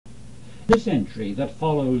this entry that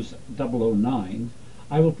follows 009,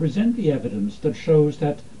 I will present the evidence that shows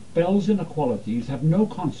that Bell's inequalities have no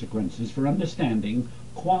consequences for understanding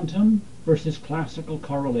quantum versus classical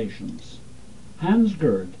correlations. Hans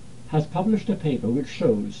Geurdes has published a paper which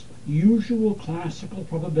shows usual classical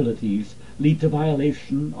probabilities lead to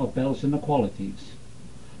violation of Bell's inequalities.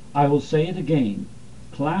 I will say it again.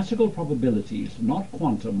 Classical probabilities, not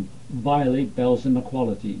quantum, violate Bell's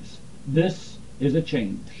inequalities. This is a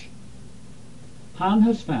change. Hahn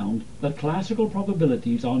has found that classical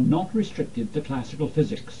probabilities are not restricted to classical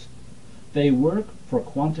physics. They work for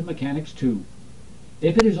quantum mechanics too.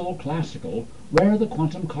 If it is all classical, where are the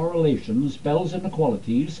quantum correlations Bell's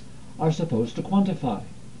inequalities are supposed to quantify?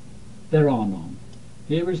 There are none.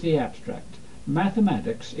 Here is the abstract.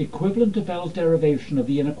 Mathematics, equivalent to Bell's derivation of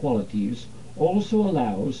the inequalities, also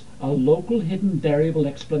allows a local hidden variable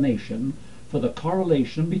explanation for the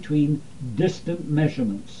correlation between distant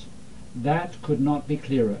measurements. That could not be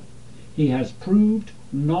clearer. He has proved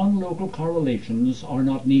non-local correlations are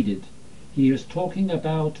not needed. He is talking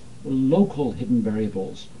about local hidden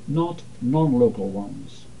variables, not non-local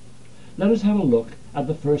ones. Let us have a look at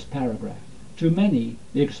the first paragraph. To many,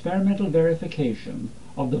 the experimental verification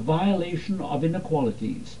of the violation of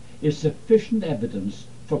inequalities is sufficient evidence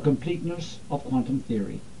for completeness of quantum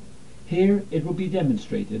theory. Here it will be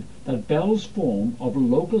demonstrated that Bell's form of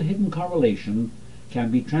local hidden correlation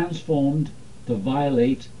can be transformed to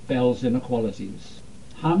violate Bell's inequalities.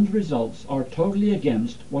 Hahn's results are totally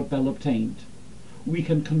against what Bell obtained. We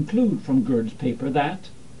can conclude from Geurdes' paper that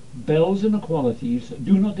Bell's inequalities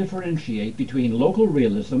do not differentiate between local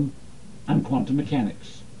realism and quantum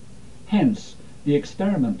mechanics. Hence, the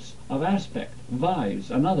experiments of Aspect, Wise,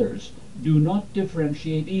 and others do not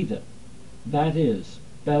differentiate either. That is,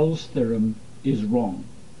 Bell's theorem is wrong.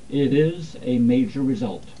 It is a major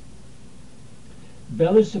result.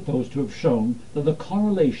 Bell is supposed to have shown that the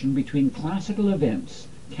correlation between classical events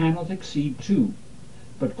cannot exceed 2,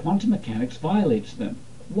 but quantum mechanics violates them.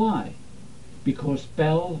 Why? Because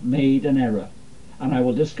Bell made an error, and I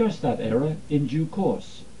will discuss that error in due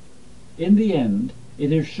course. In the end,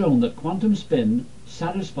 it is shown that quantum spin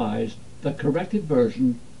satisfies the corrected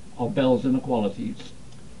version of Bell's inequalities.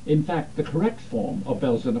 In fact, the correct form of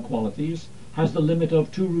Bell's inequalities has the limit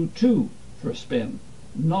of 2 root 2 for spin,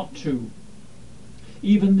 not 2.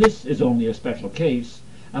 Even this is only a special case,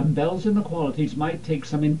 and Bell's inequalities might take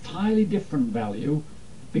some entirely different value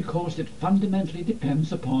because it fundamentally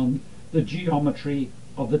depends upon the geometry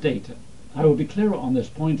of the data. I will be clearer on this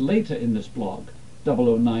point later in this blog,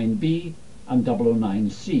 009b and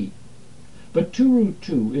 009c. But 2 root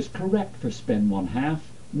 2 is correct for spin 1/2,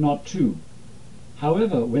 not 2.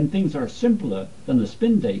 However, when things are simpler than the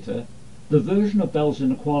spin data, the version of Bell's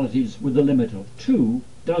inequalities with the limit of 2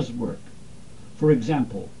 does work. For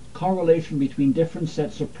example, correlation between different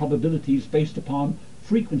sets of probabilities based upon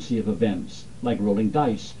frequency of events, like rolling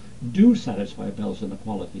dice, do satisfy Bell's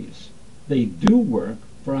inequalities. They do work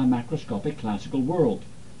for our macroscopic classical world.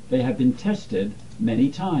 They have been tested many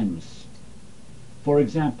times. For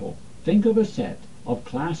example, think of a set of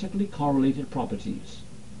classically correlated properties.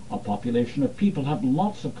 A population of people have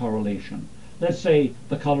lots of correlation. Let's say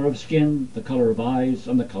the color of skin, the color of eyes,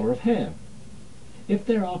 and the color of hair. If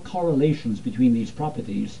there are correlations between these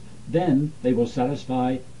properties, then they will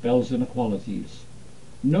satisfy Bell's inequalities.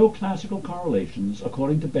 No classical correlations,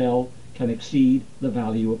 according to Bell, can exceed the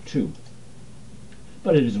value of 2.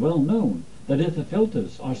 But it is well known that if the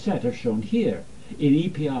filters are set as shown here in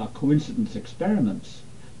EPR coincidence experiments,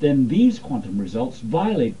 then these quantum results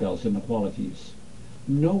violate Bell's inequalities.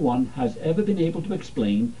 No one has ever been able to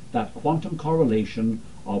explain that quantum correlation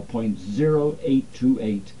of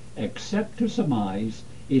 0.0828 except to surmise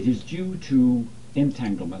it is due to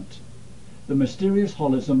entanglement, the mysterious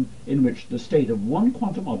holism in which the state of one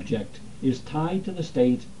quantum object is tied to the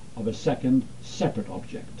state of a second separate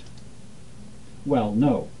object. Well,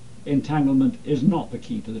 no, entanglement is not the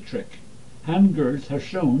key to the trick. Hans Geurdes has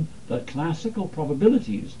shown that classical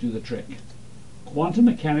probabilities do the trick. Quantum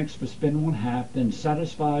mechanics for spin 1/2 then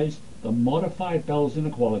satisfies the modified Bell's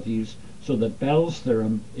inequalities so that Bell's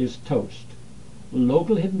theorem is toast.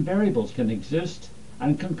 Local hidden variables can exist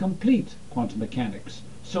and can complete quantum mechanics,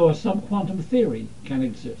 so a subquantum theory can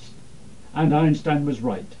exist. And Einstein was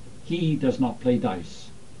right. He does not play dice.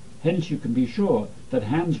 Hence you can be sure that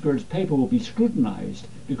Hans Geurdes' paper will be scrutinized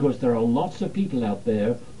because there are lots of people out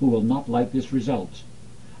there who will not like this result.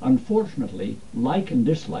 Unfortunately, like and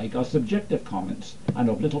dislike are subjective comments and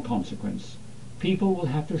of little consequence. People will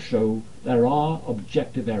have to show there are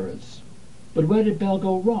objective errors. But where did Bell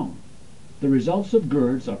go wrong? The results of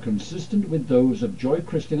Geurdes are consistent with those of Joy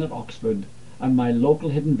Christian at Oxford on my local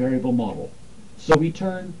hidden variable model. So we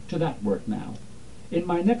turn to that work now. In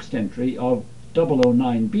my next entry of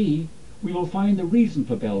 009b, we will find the reason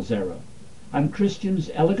for Bell's error, and Christian's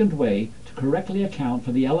elegant way to correctly account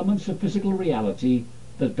for the elements of physical reality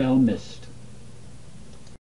that Bell missed.